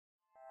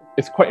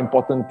It's quite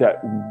important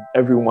that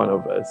every one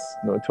of us,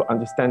 to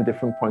understand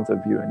different points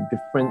of view and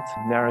different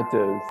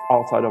narratives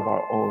outside of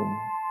our own.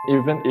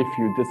 Even if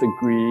you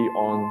disagree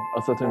on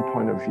a certain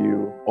point of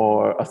view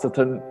or a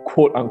certain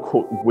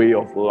quote-unquote way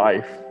of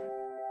life,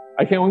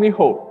 I can only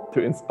hope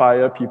to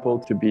inspire people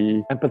to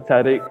be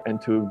empathetic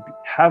and to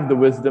have the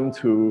wisdom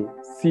to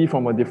see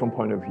from a different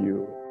point of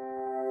view.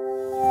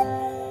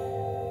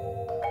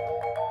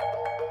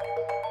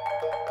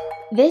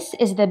 This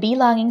is the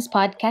Belongings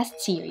podcast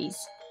series,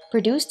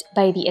 produced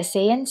by the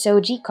ASEAN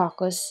SOGI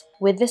Caucus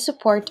with the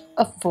support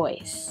of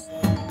Voice.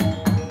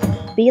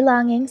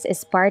 Belongings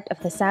is part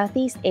of the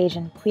Southeast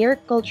Asian Queer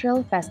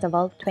Cultural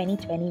Festival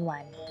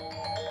 2021.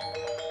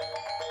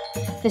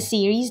 The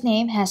series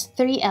name has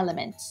 3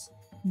 elements.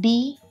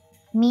 B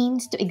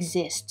means to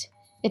exist.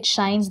 It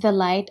shines the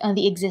light on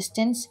the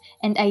existence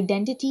and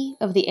identity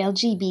of the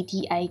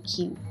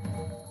LGBTIQ.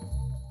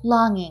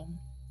 Longing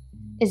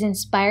is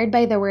inspired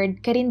by the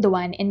word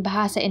karinduan in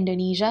Bahasa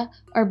Indonesia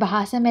or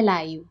Bahasa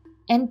Melayu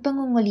and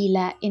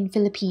pangungulila in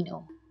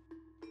Filipino.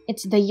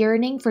 It's the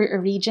yearning for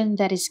a region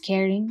that is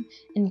caring,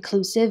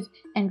 inclusive,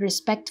 and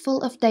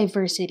respectful of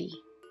diversity.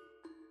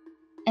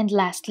 And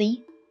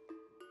lastly,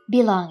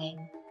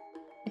 belonging.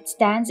 It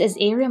stands as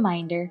a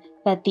reminder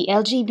that the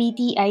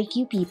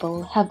LGBTIQ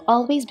people have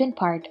always been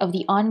part of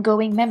the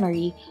ongoing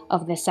memory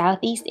of the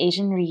Southeast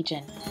Asian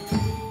region.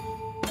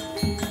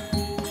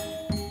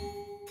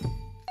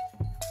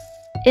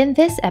 In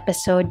this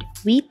episode,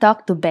 we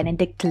talk to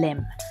Benedict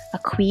Lim, a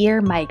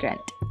queer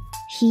migrant.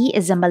 He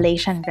is a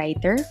Malaysian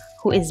writer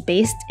who is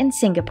based in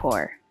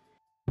Singapore.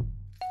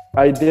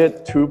 I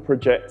did 2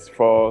 projects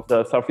for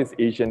the Southeast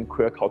Asian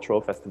Queer Cultural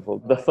Festival.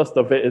 The first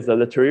of it is a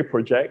literary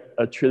project,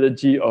 a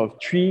trilogy of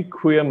 3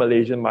 queer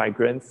Malaysian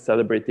migrants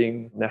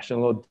celebrating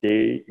National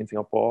Day in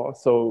Singapore.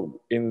 So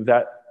in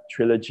that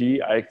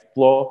trilogy, I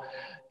explore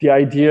the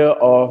idea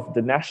of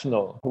the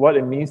national, what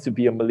it means to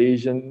be a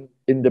Malaysian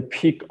in the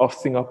peak of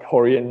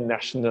Singaporean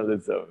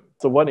nationalism.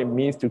 So what it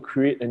means to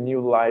create a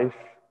new life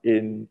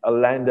in a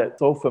land that's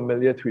so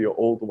familiar to your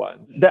old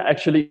one. That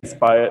actually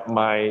inspired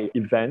my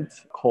event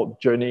called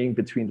Journeying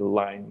Between the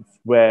Lines,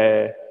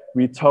 where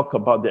we talk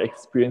about the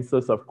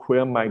experiences of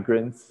queer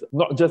migrants,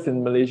 not just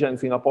in Malaysia and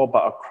Singapore,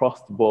 but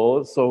across the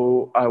world.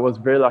 So I was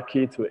very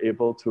lucky to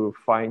able to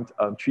find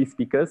 3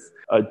 speakers.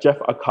 Jeff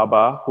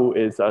Akaba, who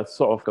is a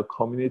sort of a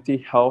community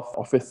health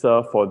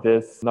officer for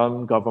this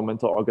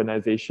non-governmental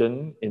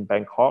organization in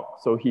Bangkok.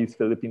 So he's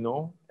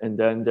Filipino. And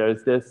then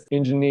there's this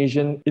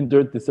Indonesian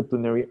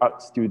interdisciplinary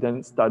art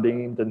student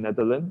studying in the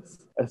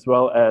Netherlands, as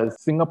well as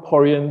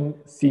Singaporean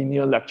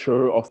senior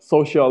lecturer of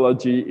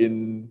sociology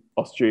in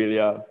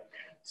Australia.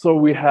 So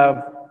we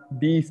have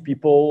these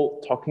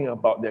people talking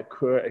about their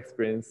queer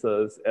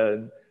experiences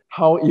and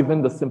how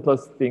even the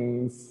simplest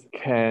things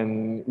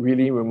can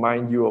really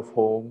remind you of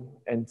home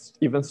and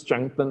even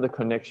strengthen the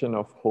connection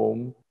of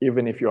home,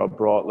 even if you're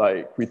abroad.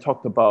 Like we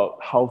talked about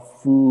how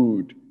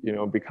food,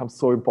 becomes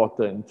so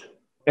important.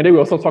 And then we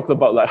also talked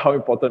about like how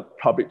important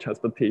public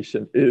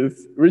transportation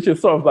is, which is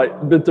sort of like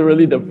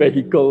literally the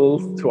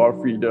vehicles to our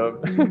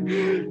freedom.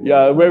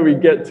 Yeah, where we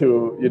get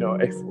to,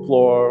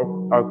 explore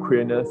our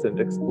queerness and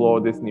explore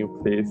this new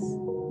place,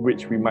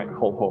 which we might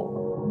call home.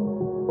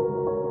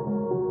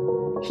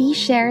 He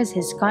shares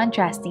his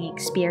contrasting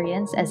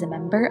experience as a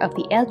member of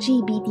the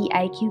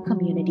LGBTIQ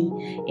community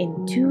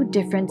in 2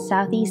 different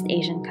Southeast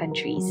Asian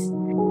countries.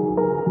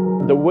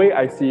 The way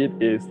I see it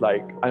is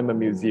like I'm a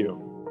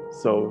museum.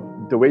 So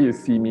the way you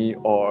see me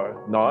or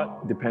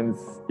not depends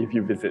if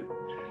you visit.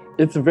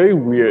 It's very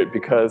weird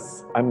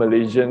because I'm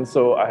Malaysian,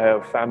 so I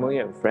have family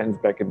and friends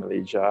back in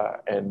Malaysia,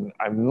 and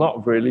I'm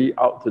not really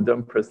out to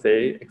them per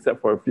se,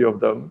 except for a few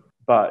of them.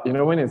 But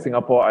when in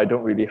Singapore, I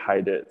don't really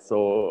hide it.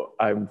 So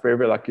I'm very,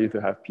 very lucky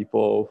to have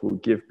people who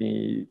give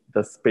me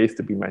the space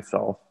to be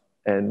myself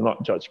and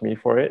not judge me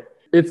for it.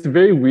 It's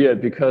very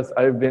weird because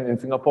I've been in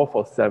Singapore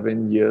for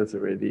 7 years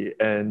already,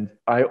 and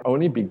I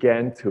only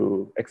began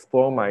to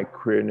explore my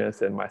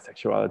queerness and my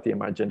sexuality and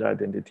my gender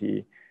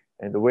identity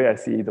and the way I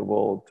see the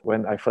world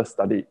when I first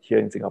studied here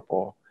in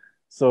Singapore.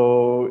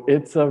 So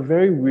it's a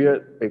very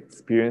weird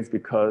experience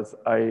because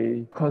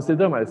I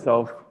consider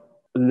myself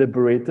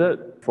liberated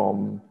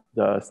from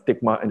the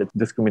stigma and the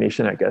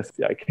discrimination, I guess.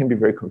 Yeah, it can be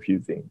very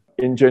confusing.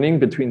 In Journeying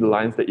Between the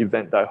Lines, the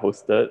event that I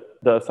hosted,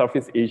 the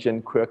Southeast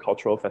Asian Queer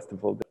Cultural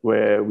Festival,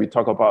 where we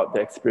talk about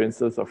the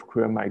experiences of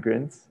queer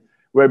migrants,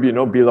 where,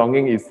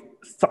 belonging is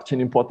such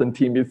an important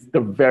theme. It's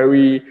the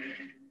very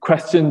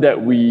question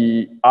that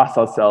we ask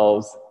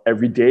ourselves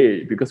every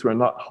day because we're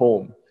not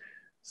home.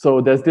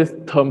 So there's this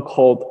term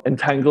called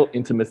entangled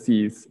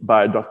intimacies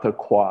by Dr.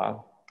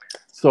 Kwa.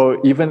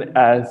 So even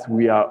as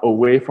we are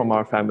away from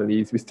our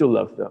families, we still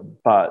love them.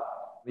 But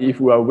if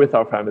we are with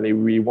our family,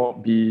 we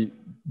won't be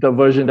the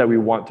version that we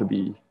want to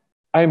be.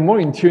 I'm more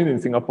in tune in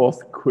Singapore's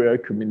queer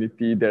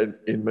community than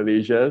in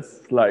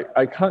Malaysia's. Like,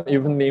 I can't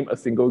even name a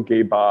single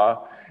gay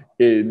bar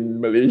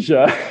in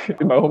Malaysia,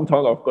 in my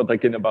hometown of Kota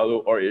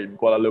Kinabalu, or in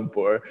Kuala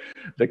Lumpur,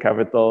 the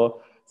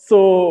capital.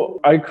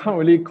 So I can't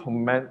really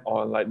comment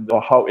on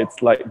how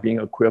it's like being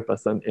a queer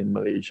person in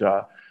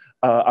Malaysia.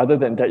 Other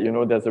than that,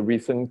 there's a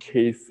recent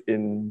case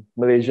in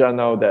Malaysia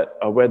now that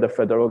where the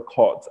federal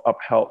courts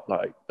upheld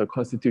like the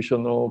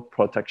constitutional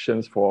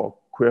protections for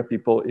queer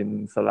people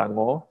in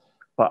Selangor.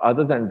 But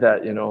other than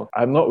that,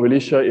 I'm not really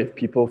sure if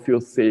people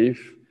feel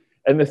safe.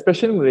 And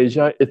especially in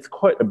Malaysia, it's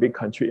quite a big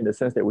country in the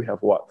sense that we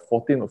have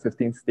 14 or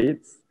 15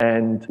 states,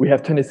 and we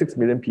have 26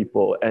 million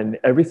people, and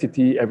every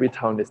city, every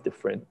town is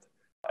different.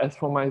 As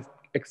for my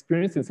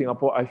experience in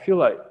Singapore, I feel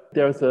like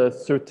there's a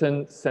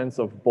certain sense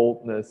of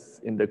boldness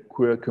in the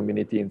queer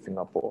community in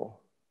Singapore.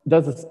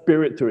 There's a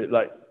spirit to it,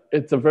 like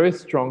it's a very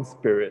strong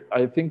spirit.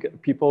 I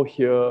think people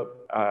here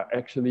are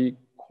actually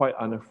quite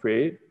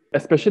unafraid,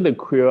 especially the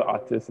queer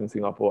artists in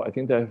Singapore. I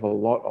think they have a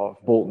lot of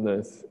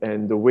boldness,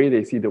 and the way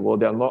they see the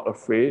world, they're not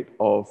afraid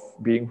of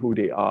being who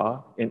they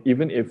are. And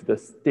even if the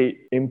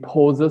state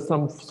imposes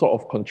some sort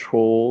of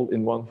control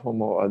in one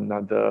form or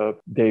another,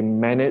 they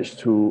manage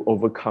to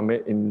overcome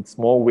it in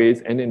small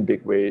ways and in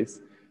big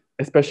ways.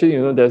 Especially,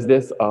 there's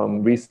this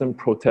recent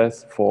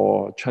protest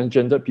for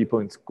transgender people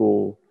in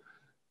school.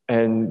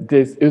 And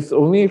this is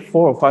only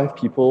 4 or 5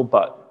 people,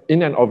 but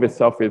in and of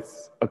itself,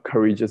 it's a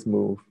courageous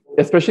move.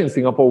 Especially in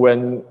Singapore,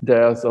 when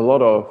there's a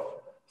lot of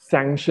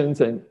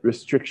sanctions and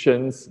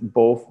restrictions,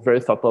 both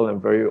very subtle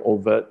and very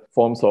overt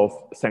forms of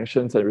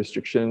sanctions and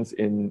restrictions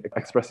in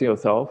expressing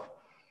yourself.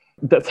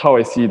 That's how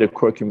I see the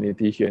queer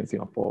community here in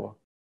Singapore.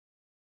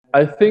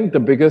 I think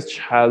the biggest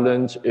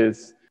challenge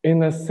is,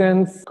 in a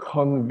sense,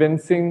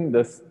 convincing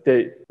the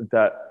state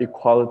that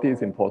equality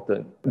is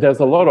important. There's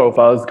a lot of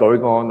buzz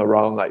going on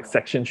around like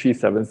Section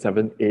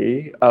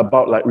 377A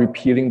about like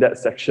repealing that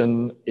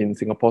section in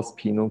Singapore's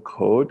penal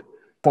code.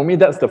 For me,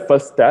 that's the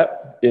first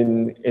step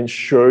in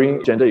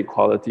ensuring gender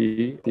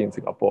equality in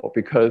Singapore,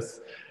 because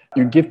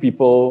you give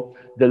people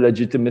the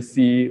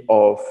legitimacy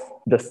of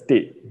the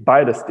state,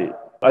 by the state.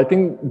 I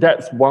think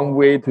that's one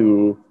way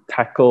to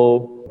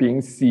tackle being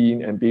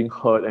seen and being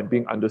heard and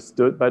being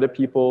understood by the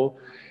people.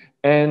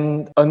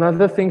 And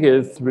another thing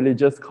is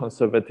religious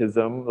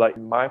conservatism. Like,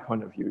 in my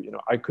point of view,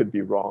 I could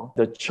be wrong.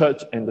 The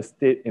church and the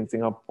state in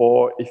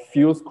Singapore, it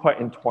feels quite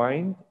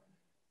entwined.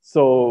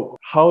 So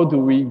how do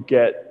we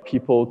get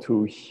people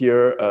to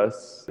hear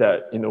us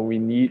that, we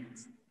need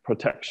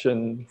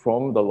protection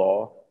from the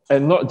law,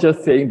 and not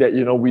just saying that,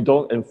 we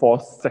don't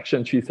enforce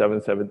Section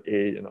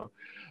 377A,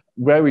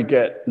 where we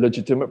get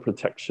legitimate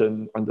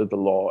protection under the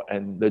law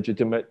and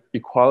legitimate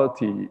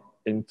equality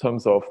in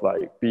terms of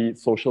like, be it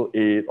social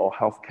aid or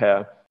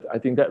healthcare. I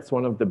think that's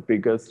one of the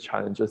biggest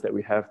challenges that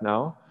we have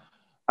now.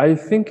 I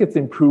think it's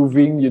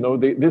improving.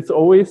 There's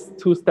always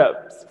 2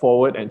 steps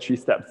forward and 3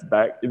 steps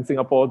back. In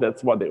Singapore,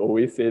 that's what they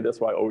always say.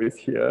 That's what I always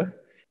hear.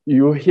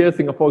 You hear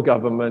Singapore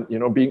government,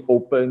 being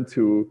open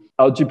to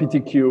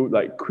LGBTQ,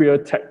 like queer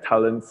tech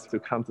talents to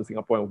come to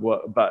Singapore and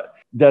work. But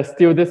there's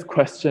still this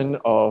question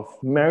of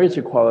marriage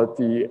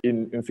equality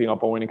in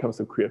Singapore when it comes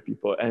to queer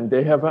people. And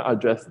they haven't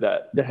addressed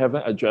that. They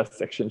haven't addressed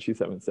Section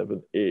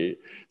 377A.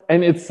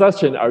 And it's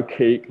such an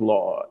archaic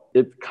law.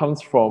 It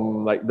comes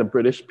from like the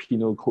British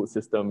penal code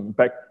system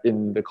back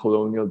in the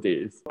colonial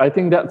days. I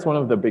think that's one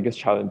of the biggest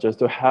challenges,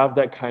 to have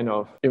that kind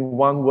of, in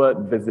one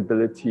word,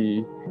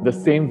 visibility, the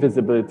same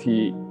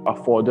visibility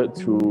afforded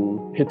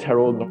to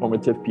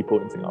heteronormative people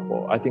in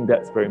Singapore. I think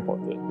that's very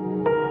important.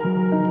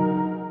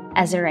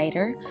 As a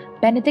writer,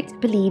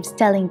 Benedict believes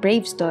telling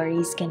brave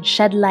stories can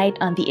shed light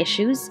on the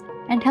issues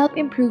and help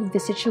improve the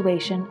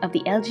situation of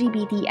the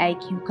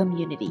LGBTIQ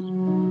community.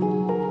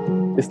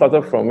 It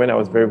started from when I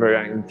was very,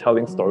 very young,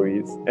 telling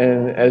stories.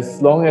 And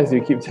as long as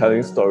you keep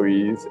telling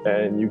stories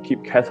and you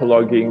keep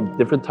cataloging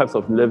different types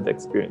of lived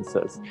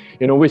experiences,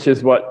 which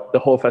is what the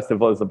whole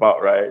festival is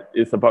about, right?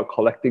 It's about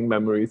collecting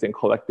memories and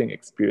collecting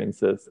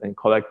experiences and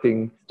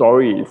collecting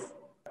stories.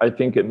 I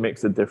think it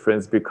makes a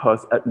difference,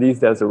 because at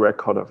least there's a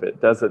record of it.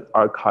 There's an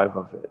archive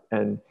of it.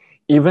 And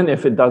even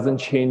if it doesn't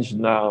change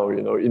now,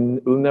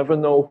 we'll never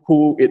know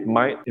who it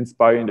might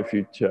inspire in the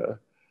future.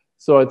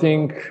 So I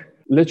think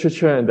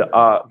literature and the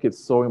art, it's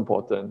so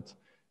important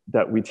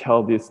that we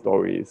tell these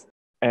stories.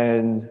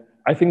 And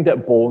I think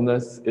that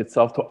boldness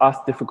itself, to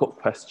ask difficult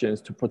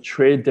questions, to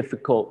portray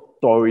difficult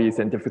stories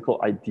and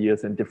difficult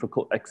ideas and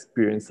difficult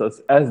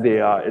experiences as they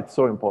are, it's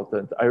so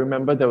important. I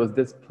remember there was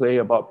this play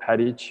about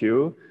Paddy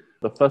Chew,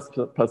 the first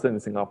person in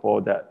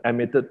Singapore that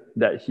admitted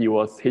that he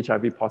was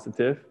HIV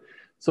positive.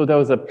 So there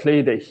was a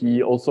play that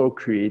he also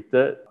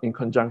created in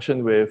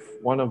conjunction with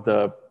one of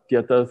the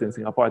theaters in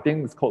Singapore. I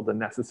think it's called The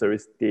Necessary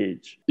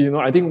Stage.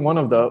 I think one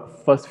of the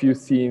first few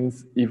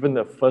scenes, even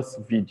the first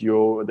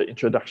video, the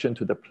introduction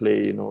to the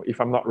play,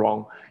 if I'm not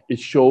wrong, it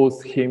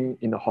shows him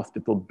in a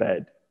hospital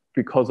bed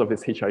because of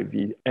his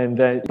HIV. And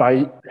then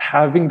by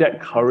having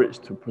that courage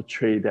to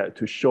portray that,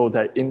 to show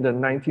that in the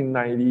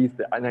 1990s,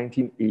 the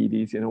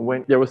 1980s,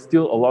 when there was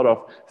still a lot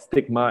of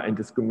stigma and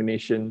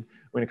discrimination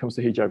when it comes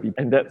to HIV.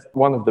 And that's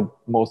one of the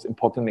most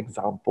important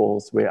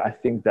examples where I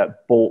think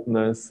that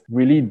boldness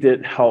really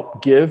did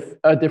help give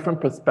a different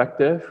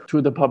perspective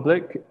to the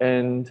public.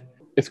 And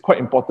it's quite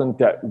important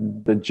that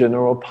the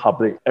general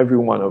public, every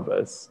one of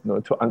us,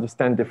 to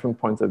understand different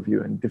points of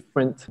view and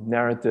different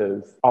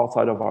narratives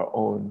outside of our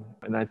own.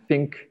 And I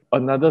think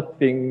another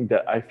thing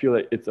that I feel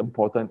like it's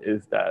important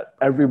is that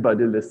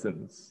everybody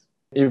listens.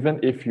 Even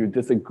if you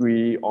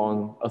disagree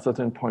on a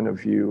certain point of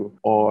view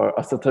or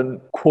a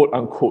certain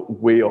quote-unquote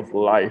way of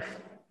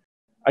life,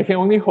 I can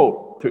only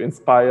hope to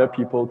inspire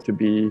people to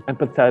be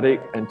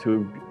empathetic and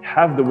to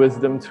have the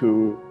wisdom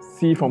to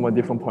see from a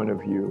different point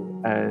of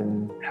view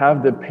and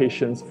have the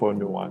patience for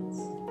nuance.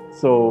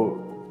 So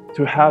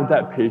to have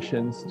that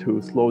patience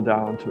to slow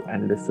down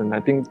and listen,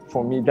 I think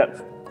for me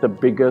that's the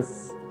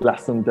biggest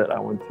lesson that I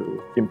want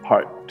to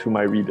impart to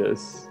my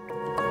readers.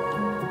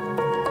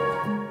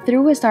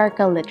 Through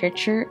historical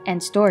literature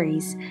and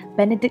stories,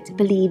 Benedict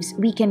believes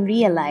we can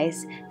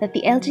realize that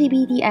the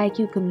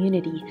LGBTIQ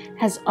community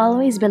has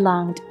always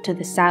belonged to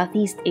the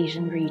Southeast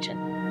Asian region.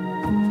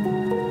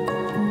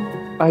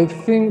 I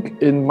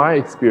think in my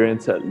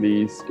experience at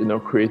least,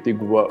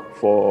 creating work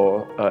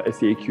for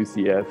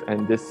SEAQCF,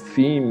 and this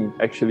theme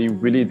actually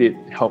really did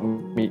help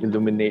me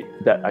illuminate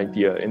that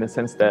idea in a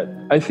sense that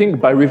I think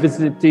by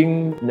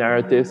revisiting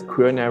narratives,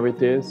 queer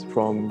narratives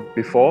from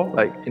before,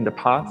 like in the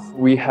past,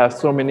 we have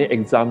so many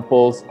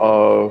examples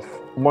of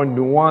more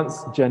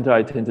nuanced gender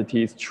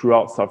identities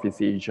throughout Southeast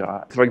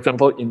Asia. For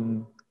example,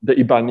 in the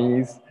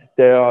Ibanese,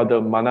 there are the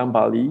Manang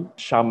Bali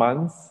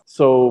shamans.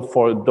 So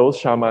for those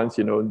shamans,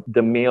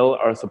 the male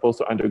are supposed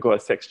to undergo a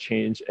sex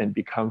change and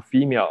become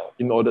female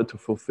in order to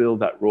fulfill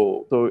that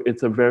role. So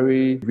it's a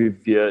very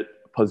revered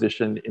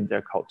position in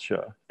their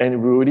culture.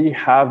 And we already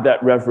have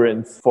that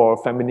reverence for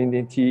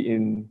femininity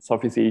in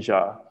Southeast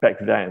Asia back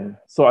then.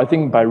 So I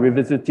think by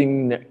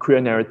revisiting queer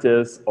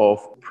narratives of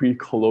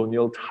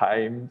pre-colonial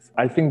times,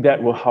 I think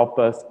that will help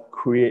us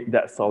create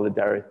that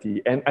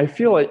solidarity. And I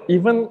feel like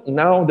even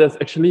now there's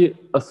actually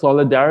a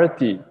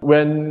solidarity.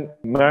 When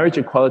marriage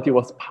equality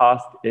was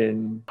passed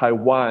in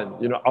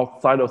Taiwan,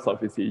 outside of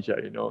Southeast Asia,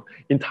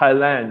 in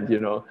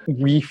Thailand,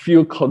 we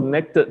feel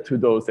connected to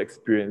those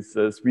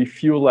experiences. We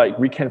feel like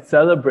we can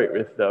celebrate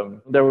with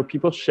them. There were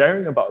people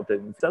sharing about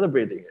it and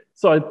celebrating it.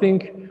 So I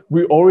think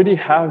we already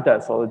have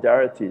that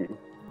solidarity,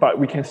 but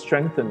we can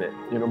strengthen it,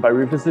 by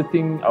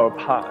revisiting our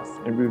past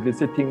and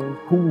revisiting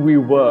who we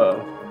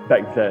were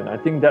back then. I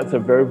think that's a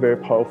very, very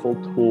powerful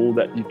tool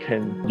that you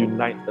can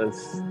unite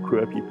us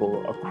queer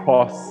people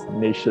across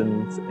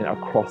nations and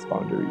across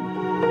boundaries.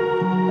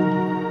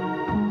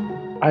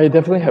 I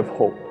definitely have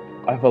hope.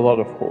 I have a lot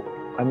of hope.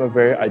 I'm a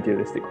very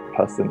idealistic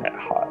person at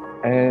heart.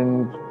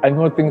 And I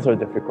know things are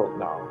difficult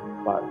now,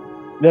 but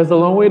there's a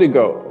long way to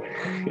go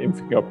in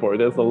Singapore.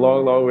 There's a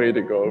long, long way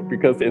to go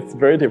because it's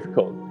very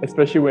difficult,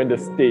 especially when the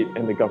state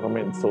and the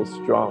government is so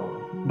strong.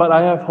 But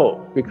I have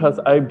hope because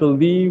I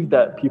believe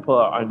that people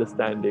are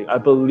understanding. I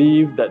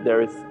believe that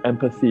there is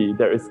empathy,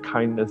 there is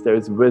kindness, there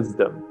is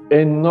wisdom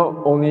in not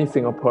only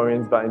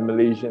Singaporeans, but in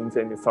Malaysians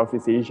and in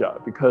Southeast Asia.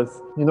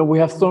 Because, we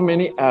have so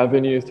many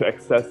avenues to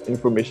access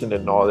information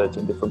and knowledge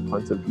and different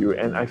points of view.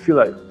 And I feel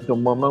like the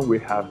moment we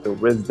have the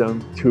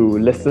wisdom to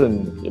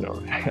listen,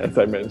 as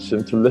I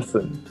mentioned, to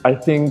listen, I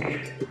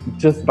think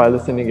just by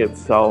listening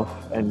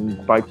itself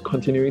and by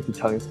continuing to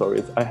telling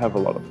stories, I have a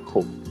lot of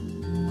hope.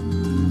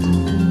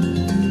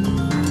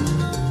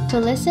 To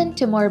listen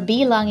to more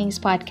Longings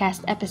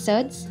podcast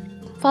episodes,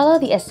 follow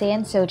the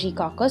ASEAN Soji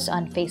Caucus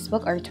on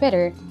Facebook or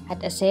Twitter at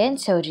ASEAN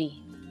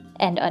Soji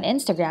and on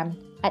Instagram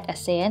at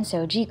ASEAN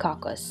Soji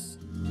Caucus.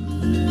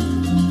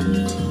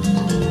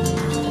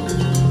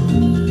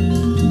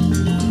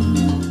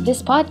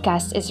 This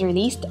podcast is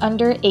released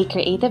under a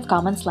Creative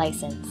Commons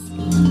license.